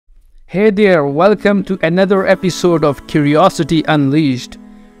Hey there, welcome to another episode of Curiosity Unleashed.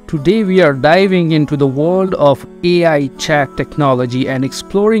 Today we are diving into the world of AI chat technology and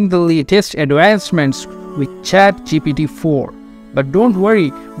exploring the latest advancements with GPT-4. But don't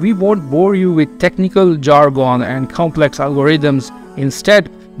worry, we won't bore you with technical jargon and complex algorithms.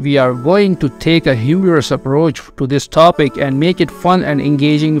 Instead, we are going to take a humorous approach to this topic and make it fun and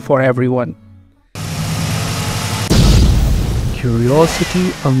engaging for everyone.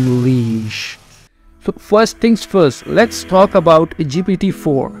 Curiosity Unleashed. So first things first, let's talk about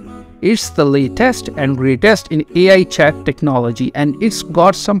GPT-4. It's the latest and greatest in AI chat technology, and it's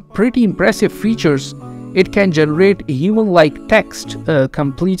got some pretty impressive features. It can generate human-like text,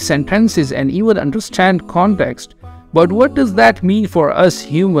 complete sentences, and even understand context. But what does that mean for us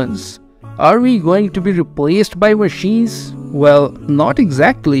humans? Are we going to be replaced by machines? Well, not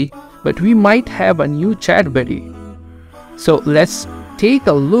exactly, but we might have a new chat buddy. So let's take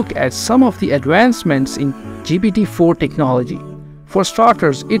a look at some of the advancements in GPT-4 technology. For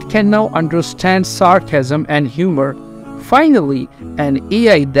starters, it can now understand sarcasm and humor. Finally, an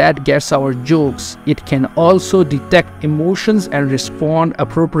AI that gets our jokes. It can also detect emotions and respond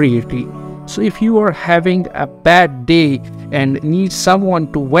appropriately. So if you are having a bad day and need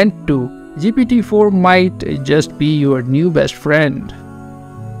someone to vent to, GPT-4 might just be your new best friend.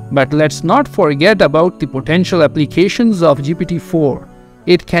 But let's not forget about the potential applications of GPT-4.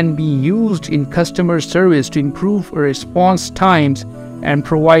 It can be used in customer service to improve response times and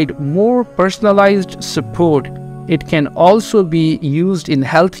provide more personalized support. It can also be used in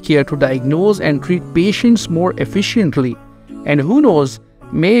healthcare to diagnose and treat patients more efficiently. And who knows,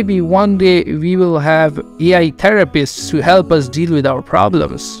 maybe one day we will have AI therapists to help us deal with our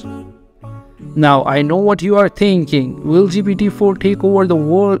problems. Now, I know what you are thinking. Will GPT-4 take over the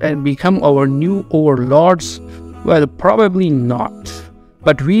world and become our new overlords? Well, probably not.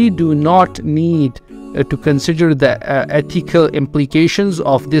 But we do not need to consider the ethical implications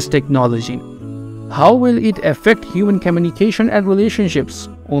of this technology. How will it affect human communication and relationships?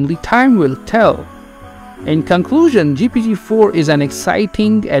 Only time will tell. In conclusion, GPT-4 is an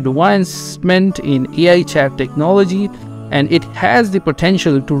exciting advancement in AI chat technology, and it has the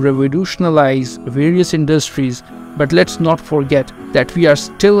potential to revolutionize various industries. But let's not forget that we are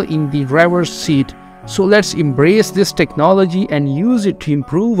still in the driver's seat. So let's embrace this technology and use it to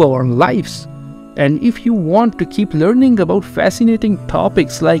improve our lives. And if you want to keep learning about fascinating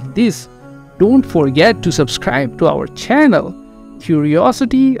topics like this, don't forget to subscribe to our channel,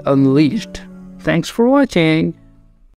 Curiosity Unleashed. Thanks for watching.